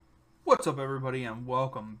What's up, everybody, and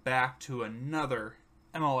welcome back to another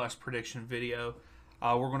MLS prediction video.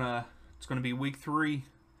 It's gonna be week 3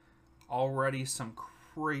 already. Some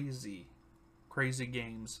crazy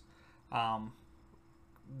games. I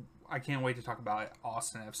can't wait to talk about it.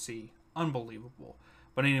 Austin FC, unbelievable.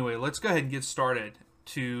 But anyway, let's go ahead and get started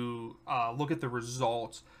to look at the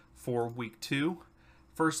results for week 2.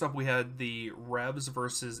 First up, we had the Revs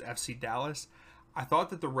versus FC Dallas. I thought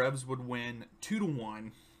that the Revs would win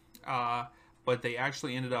 2-1. But they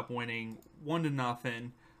actually ended up winning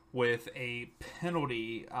 1-0 with a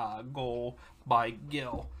penalty goal by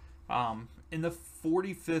Gill in the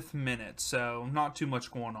 45th minute. So not too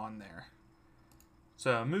much going on there.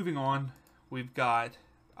 So moving on, we've got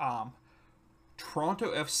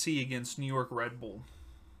Toronto FC against New York Red Bull.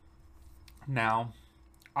 Now,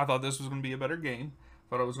 I thought this was going to be a better game.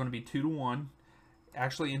 Thought it was going to be 2-1.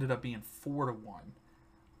 Actually ended up being 4-1.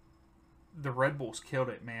 The Red Bulls killed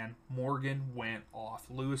it, man. Morgan went off.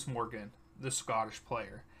 Lewis Morgan, the Scottish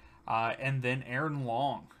player. And then Aaron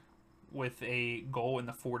Long with a goal in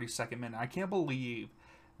the 42nd minute. I can't believe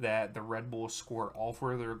that the Red Bulls scored all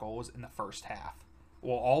 4 of their goals in the first half.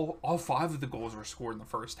 Well, all 5 of the goals were scored in the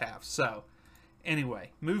first half. So,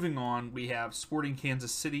 anyway, moving on, we have Sporting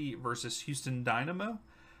Kansas City versus Houston Dynamo.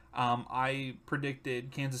 I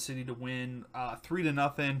predicted Kansas City to win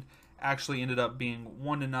 3-0. Actually ended up being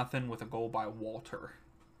 1-0 with a goal by Walter.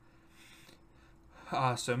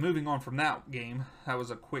 So moving on from that game, that was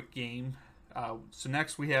a quick game. So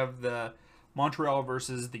next we have the Montreal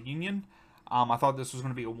versus the Union. I thought this was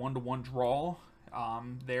going to be a 1-1 draw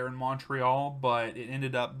there in Montreal, but it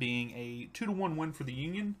ended up being a 2-1 win for the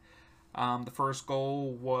Union. The first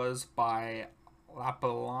goal was by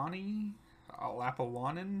Lapalainen.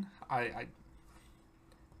 I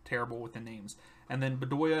terrible with the names. And then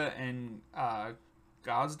Bedoya and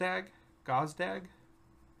Gazdag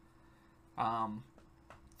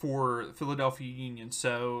for Philadelphia Union.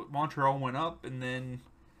 So Montreal went up, and then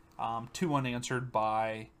 2-1 answered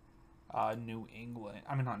by New England.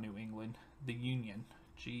 I mean, not New England, the Union.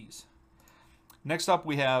 Jeez. Next up,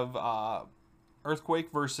 we have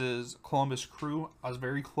Earthquake versus Columbus Crew. I was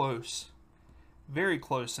very close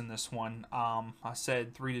in this one. I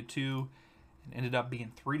said 3-2, and ended up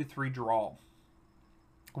being 3-3 draw,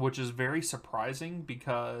 which is very surprising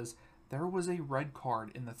because there was a red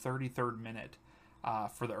card in the 33rd minute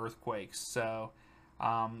for the Earthquakes. So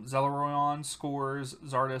Zelleroyan scores,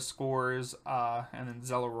 Zardes scores, and then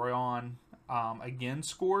Zelleroyan again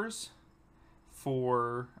scores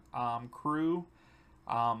for Crew.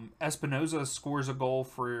 Espinoza scores a goal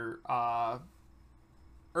for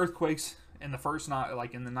Earthquakes in the first night,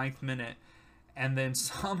 like in the 9th minute, and then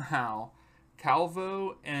somehow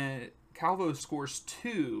Calvo scores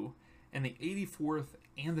 2 in the 84th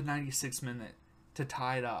and the 96th minute to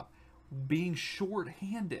tie it up, being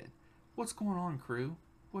short-handed. What's going on, Crew?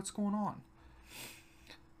 What's going on?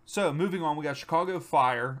 So, moving on, we got Chicago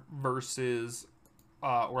Fire versus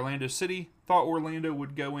Orlando City. Thought Orlando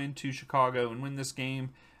would go into Chicago and win this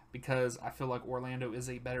game because I feel like Orlando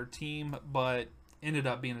is a better team, but ended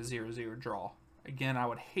up being a 0-0 draw. Again, I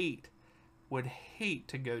would hate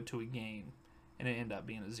to go to a game and it ended up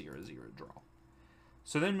being a 0-0 draw.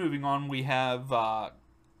 So then moving on, we have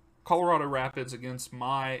Colorado Rapids against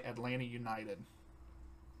my Atlanta United.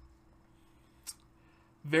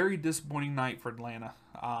 Very disappointing night for Atlanta.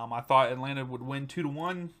 I thought Atlanta would win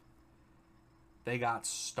 2-1. They got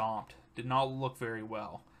stomped. Did not look very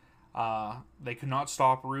well. They could not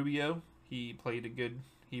stop Rubio. He played a good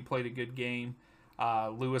game.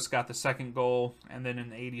 Lewis got the second goal, and then in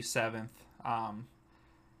the 87th,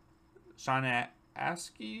 Shauna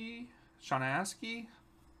Askey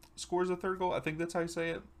scores a third goal. I think that's how you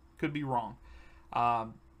say it. Could be wrong.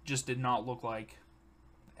 Just did not look like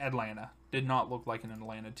Atlanta. Did not look like an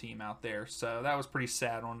Atlanta team out there. So that was pretty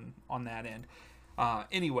sad on that end.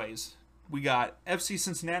 Anyways, we got FC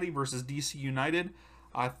Cincinnati versus DC United.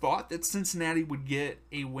 I thought that Cincinnati would get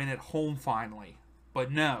a win at home finally,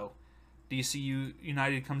 but no. DC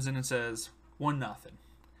United comes in and says 1-0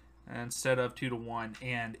 instead of 2-1,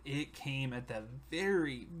 and it came at the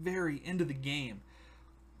very end of the game.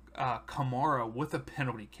 Kamara with a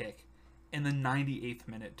penalty kick in the 98th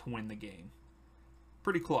minute to win the game.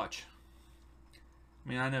 Pretty clutch. I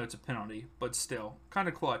mean, I know it's a penalty, but still kind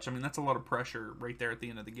of clutch. I mean, that's a lot of pressure right there at the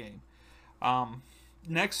end of the game.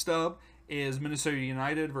 Next up is Minnesota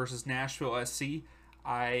United versus Nashville SC.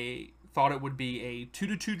 I thought it would be a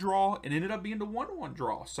 2-2 draw. It ended up being a 1-1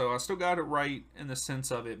 draw. So I still got it right in the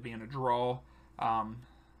sense of it being a draw.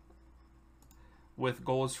 With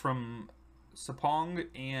goals from Sapong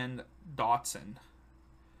and Dotson.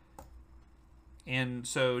 And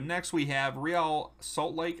so next we have Real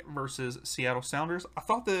Salt Lake versus Seattle Sounders. I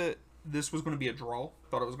thought that this was going to be a draw.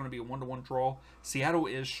 Thought it was going to be a 1-1 draw. Seattle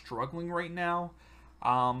is struggling right now.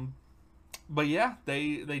 But yeah,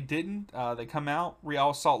 they didn't. They come out.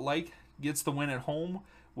 Real Salt Lake gets the win at home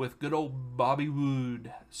with good old Bobby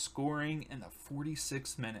Wood scoring in the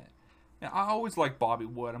 46th minute. Now, I always like Bobby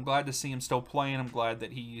Wood. I'm glad to see him still playing. I'm glad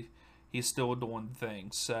that he's still doing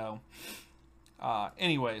things. So,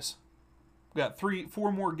 anyways, we got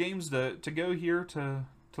 4 more games to go here to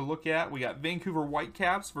look at. We got Vancouver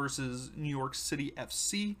Whitecaps versus New York City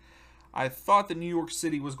FC. I thought that New York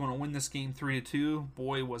City was going to win this game 3-2.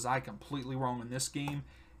 Boy, was I completely wrong in this game.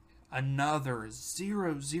 Another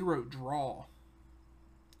 0-0 draw.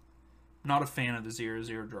 Not a fan of the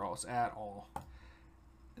 0-0 draws at all.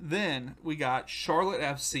 Then we got Charlotte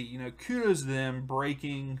FC. You know, kudos to them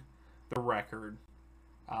breaking the record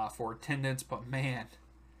for attendance, but man,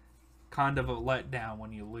 kind of a letdown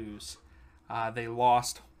when you lose. They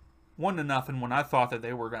lost 1-0 when I thought that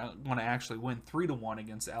they were going to actually win 3-1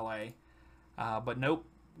 against LA. But nope,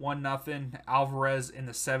 1-0. Alvarez in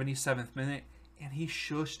the 77th minute, and he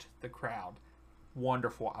shushed the crowd.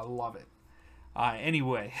 Wonderful. I love it.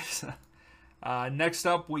 Anyways, next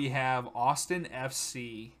up we have Austin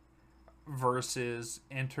FC versus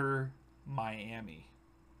Inter Miami.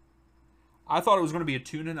 I thought it was going to be a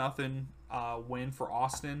 2-0 win for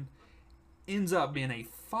Austin. Ends up being a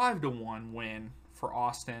 5-1 win for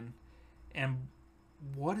Austin. And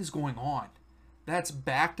what is going on? That's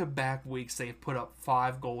back-to-back weeks they've put up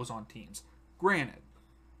 5 goals on teams. Granted,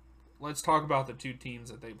 let's talk about the 2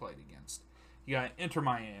 teams that they played against. You got Inter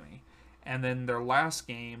Miami, and then their last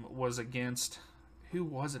game was against, who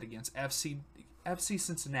was it against? FC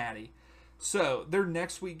Cincinnati. So their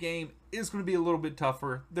next week game is going to be a little bit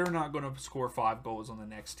tougher. They're not going to score 5 goals on the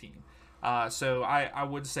next team. So I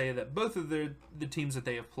would say that both of the teams that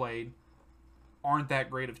they have played aren't that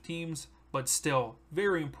great of teams, but still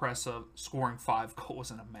very impressive, scoring 5 goals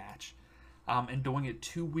in a match and doing it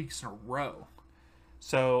 2 weeks in a row.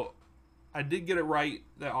 So I did get it right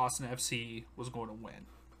that Austin FC was going to win.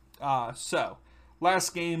 So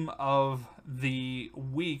last game of the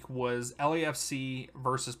week was LAFC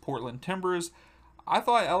versus Portland Timbers. I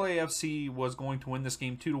thought LAFC was going to win this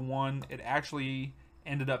game 2-1. It actually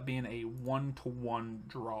ended up being a 1-1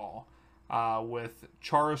 draw. With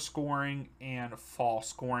Chara scoring and Fall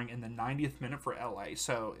scoring in the 90th minute for LA.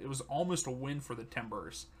 So it was almost a win for the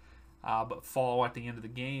Timbers. But Fall at the end of the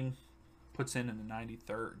game puts in the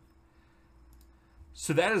 93rd.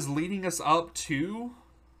 So that is leading us up to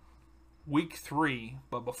week 3.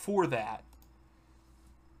 But before that,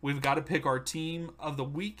 we've got to pick our team of the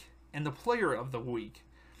week and the player of the week.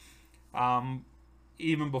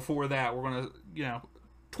 Even before that, we're going to,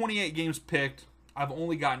 28 games picked. I've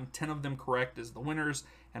only gotten 10 of them correct as the winners,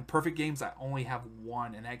 and perfect games I only have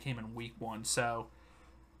 1, and that came in week 1. So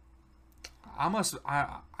I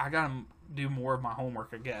gotta do more of my homework,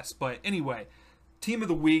 I guess. But anyway, team of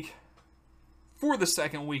the week for the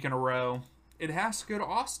second week in a row, it has to go to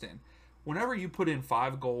Austin. Whenever you put in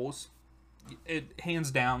 5 goals, it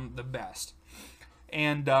hands down the best.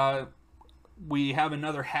 And we have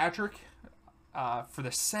another hat trick for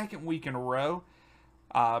the second week in a row.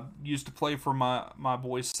 Used to play for my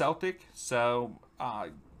boys Celtic, so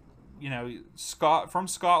from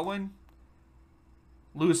Scotland,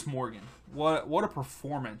 Lewis Morgan. What a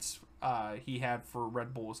performance he had for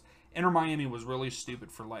Red Bulls. Inter Miami was really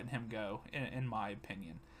stupid for letting him go, in my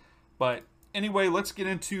opinion. But anyway, let's get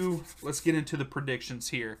into the predictions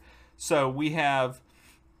here. So we have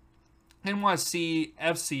NYC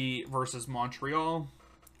FC versus Montreal.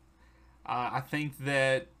 I think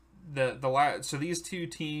that so these 2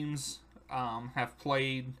 teams have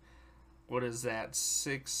played, what is that,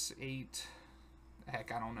 6, 8,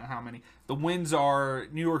 heck, I don't know how many. The wins are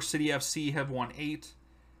New York City FC have won 8,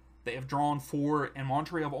 they have drawn 4, and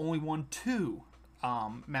Montreal have only won 2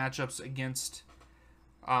 matchups against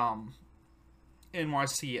NYC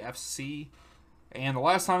FC. And the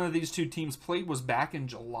last time that these 2 teams played was back in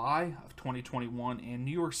July of 2021, and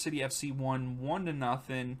New York City FC won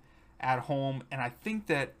 1-0 at home, and I think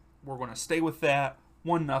that we're going to stay with that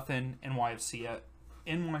 1-0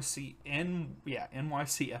 NYCFC.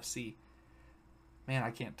 Man,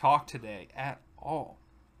 I can't talk today at all.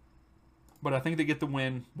 But I think they get the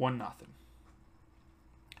win 1-0.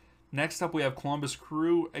 Next up, we have Columbus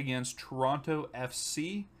Crew against Toronto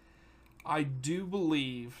FC. I do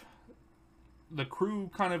believe the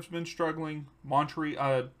Crew kind of been struggling.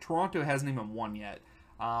 Toronto hasn't even won yet.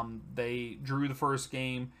 They drew the first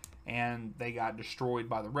game, and they got destroyed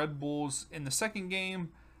by the Red Bulls. In the second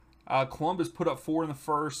game, Columbus put up 4 in the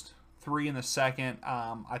first, 3 in the second.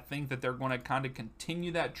 I think that they're going to kind of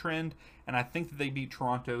continue that trend, and I think that they beat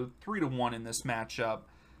Toronto 3-1 in this matchup,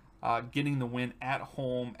 getting the win at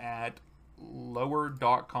home at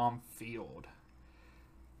Lower.com Field.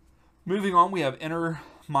 Moving on, we have Inter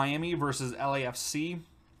Miami versus LAFC.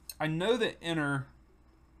 I know that Inter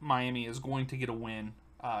Miami is going to get a win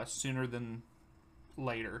sooner than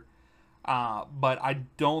later, but I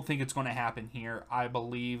don't think it's going to happen here. I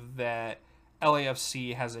believe that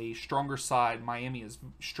LAFC has a stronger side. Miami is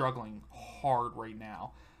struggling hard right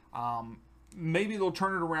now. Maybe they'll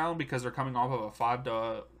turn it around because they're coming off of a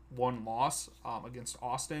 5-1 loss against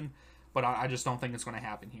Austin, but I just don't think it's going to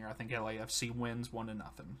happen here. I think LAFC wins 1-0.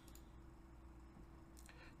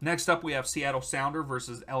 Next up, we have Seattle Sounder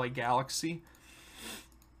versus LA Galaxy.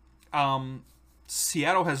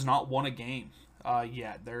 Seattle has not won a game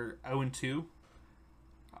yet. They're 0-2,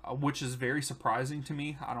 which is very surprising to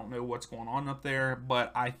me. I don't know what's going on up there,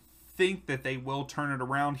 but I think that they will turn it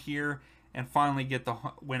around here and finally get the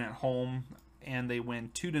win at home, and they win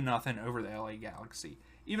 2-0 over the LA Galaxy.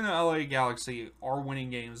 Even though LA Galaxy are winning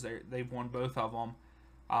games, they've won both of them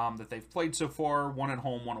that they've played so far, one at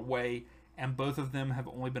home, one away, and both of them have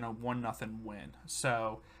only been a 1-0 win.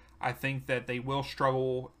 So I think that they will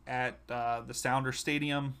struggle at the Sounders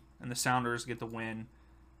Stadium, and the Sounders get the win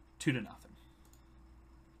 2-0.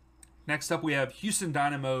 Next up, we have Houston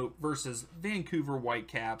Dynamo versus Vancouver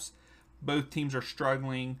Whitecaps. Both teams are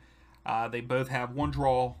struggling. They both have one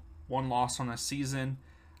draw, one loss on the season.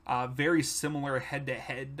 Very similar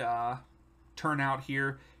head-to-head turnout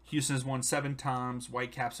here. Houston has won 7 times.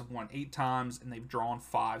 Whitecaps have won 8 times, and they've drawn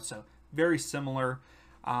 5. So very similar.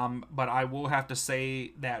 But I will have to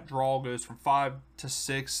say that draw goes from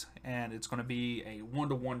 5-6, and it's going to be a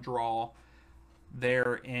 1-1 draw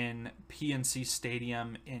there in PNC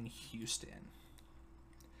Stadium in Houston.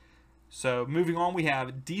 So moving on, we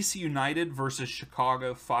have DC United versus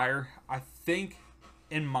Chicago Fire. I think,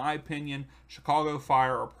 in my opinion, Chicago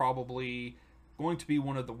Fire are probably going to be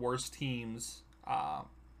one of the worst teams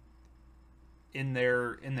in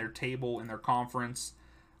their table, in their conference.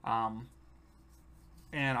 And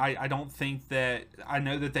I don't think that, I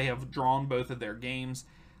know that they have drawn both of their games.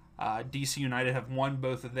 DC United have won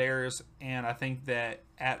both of theirs, and I think that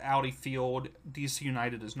at Audi Field, DC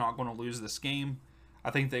United is not going to lose this game.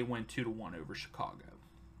 I think they win 2-1 over Chicago.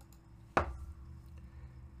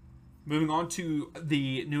 Moving on to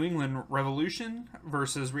the New England Revolution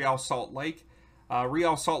versus Real Salt Lake.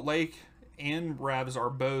 Real Salt Lake and Revs are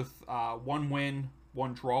both 1 win,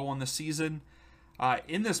 1 draw on the season.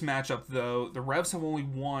 In this matchup, though, the Revs have only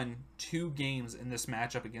won 2 games in this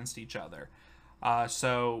matchup against each other.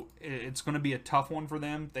 So it's going to be a tough one for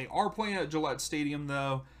them. They are playing at Gillette Stadium,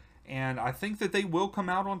 though, and I think that they will come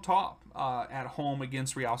out on top at home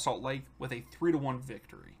against Real Salt Lake with a 3-1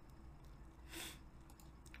 victory.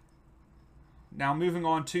 Now moving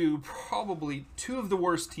on to probably 2 of the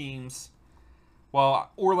worst teams. Well,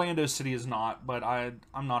 Orlando City is not, but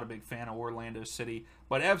I'm not a big fan of Orlando City.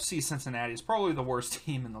 But FC Cincinnati is probably the worst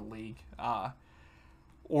team in the league,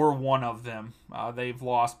 or one of them. They've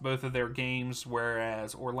lost both of their games,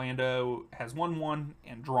 whereas Orlando has won 1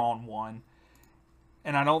 and drawn 1.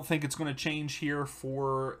 And I don't think it's going to change here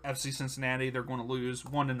for FC Cincinnati. They're going to lose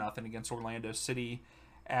 1-0 against Orlando City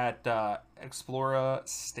at Explora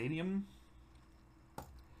Stadium.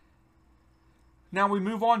 Now we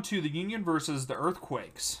move on to the Union versus the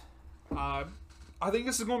Earthquakes. I think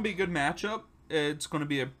this is going to be a good matchup. It's going to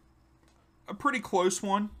be a pretty close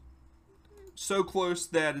one. So close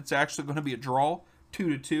that it's actually going to be a draw,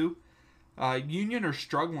 2-2. Union are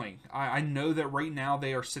struggling. I know that right now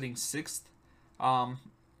they are sitting 6th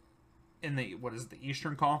in the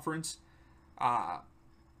Eastern Conference.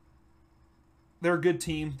 They're a good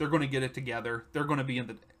team. They're going to get it together. They're going to be in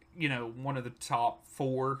the one of the top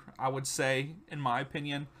 4, I would say, in my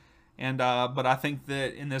opinion. And but I think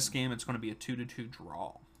that in this game it's going to be a 2-2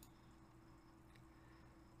 draw.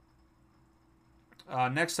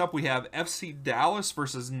 Next up, we have FC Dallas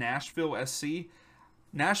versus Nashville SC.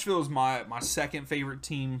 Nashville is my second favorite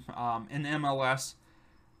team in MLS.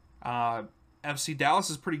 FC Dallas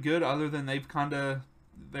is pretty good, other than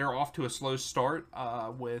they're off to a slow start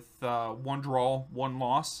with 1 draw, 1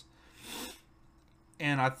 loss.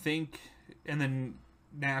 And then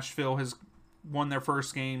Nashville has won their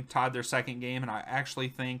first game, tied their second game, and I actually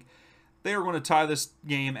think they are going to tie this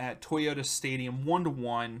game at Toyota Stadium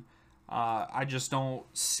 1-1. I just don't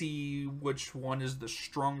see which one is the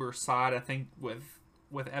stronger side. I think with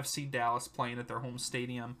FC Dallas playing at their home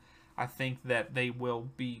stadium, I think that they will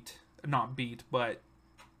but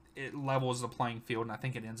it levels the playing field, and I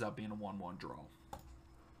think it ends up being a 1-1 draw.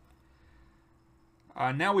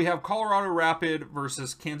 Now we have Colorado Rapid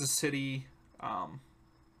versus Kansas City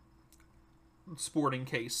Sporting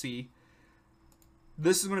KC.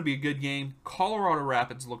 This is going to be a good game. Colorado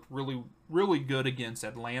Rapids looked really, really good against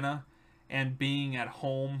Atlanta, and being at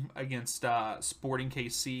home against Sporting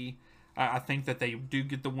KC, I think that they do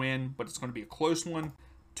get the win, but it's going to be a close one,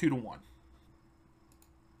 2-1.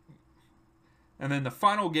 And then the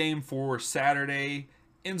final game for Saturday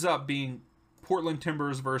ends up being Portland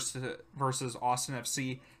Timbers versus Austin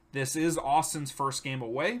FC. This is Austin's first game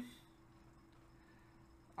away.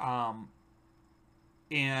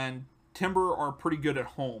 And Timber are pretty good at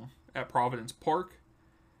home at Providence Park.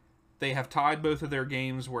 They have tied both of their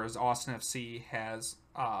games, whereas Austin FC has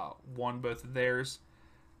won both of theirs.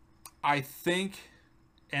 I think,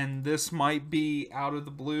 and this might be out of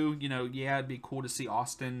the blue, yeah, it'd be cool to see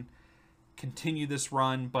Austin continue this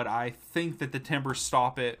run, but I think that the Timbers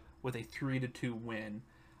stop it with a 3-2 win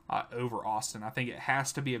over Austin. I think it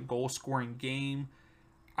has to be a goal-scoring game.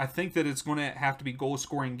 I think that it's going to have to be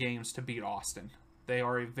goal-scoring games to beat Austin. They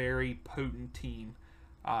are a very potent team,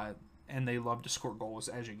 and they love to score goals.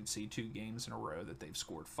 As you can see, 2 games in a row that they've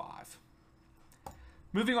scored 5.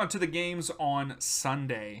 Moving on to the games on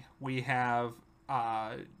Sunday, we have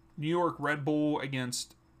New York Red Bull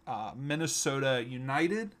against Minnesota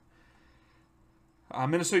United.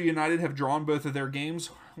 Minnesota United have drawn both of their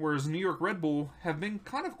games, whereas New York Red Bull have been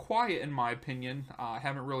kind of quiet, in my opinion. I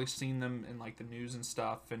haven't really seen them in like the news and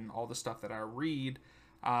stuff and all the stuff that I read.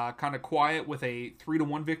 Kind of quiet with a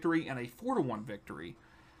 3-1 victory and a 4-1 victory.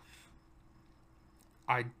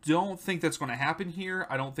 I don't think that's going to happen here.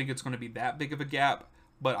 I don't think it's going to be that big of a gap,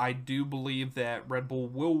 but I do believe that Red Bull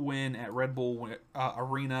will win at Red Bull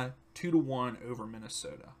Arena 2-1 over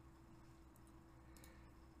Minnesota.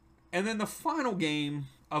 And then the final game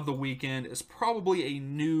of the weekend is probably a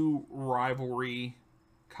new rivalry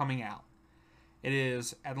coming out. It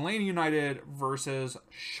is Atlanta United versus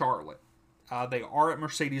Charlotte. They are at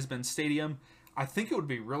Mercedes-Benz Stadium. I think it would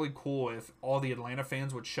be really cool if all the Atlanta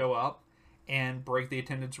fans would show up and break the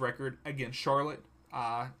attendance record against Charlotte.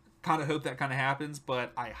 Kind of hope that kind of happens,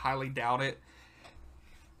 but I highly doubt it.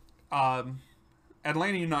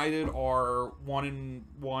 Atlanta United are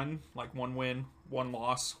 1-1, like 1 win, 1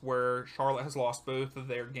 loss, where Charlotte has lost both of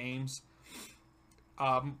their games.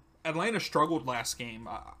 Atlanta struggled last game.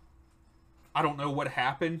 I don't know what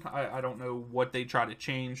happened. I don't know what they tried to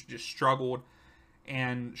change, just struggled.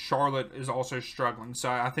 And Charlotte is also struggling.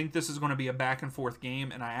 So I think this is going to be a back and forth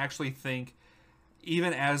game. And I actually think,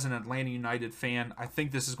 even as an Atlanta United fan, I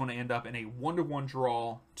think this is going to end up in a 1-1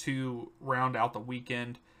 draw to round out the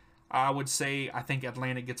weekend. I would say I think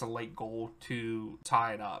Atlanta gets a late goal to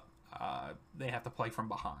tie it up. They have to play from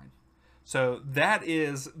behind. So that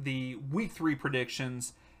is the Week 3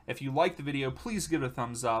 predictions. If you like the video, please give it a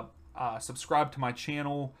thumbs up. Subscribe to my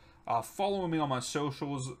channel. Follow me on my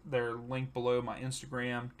socials. They're linked below, my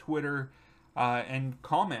Instagram, Twitter, and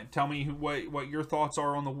comment. Tell me what your thoughts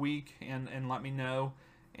are on the week, and let me know.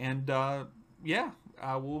 And yeah,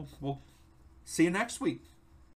 we'll see you next week.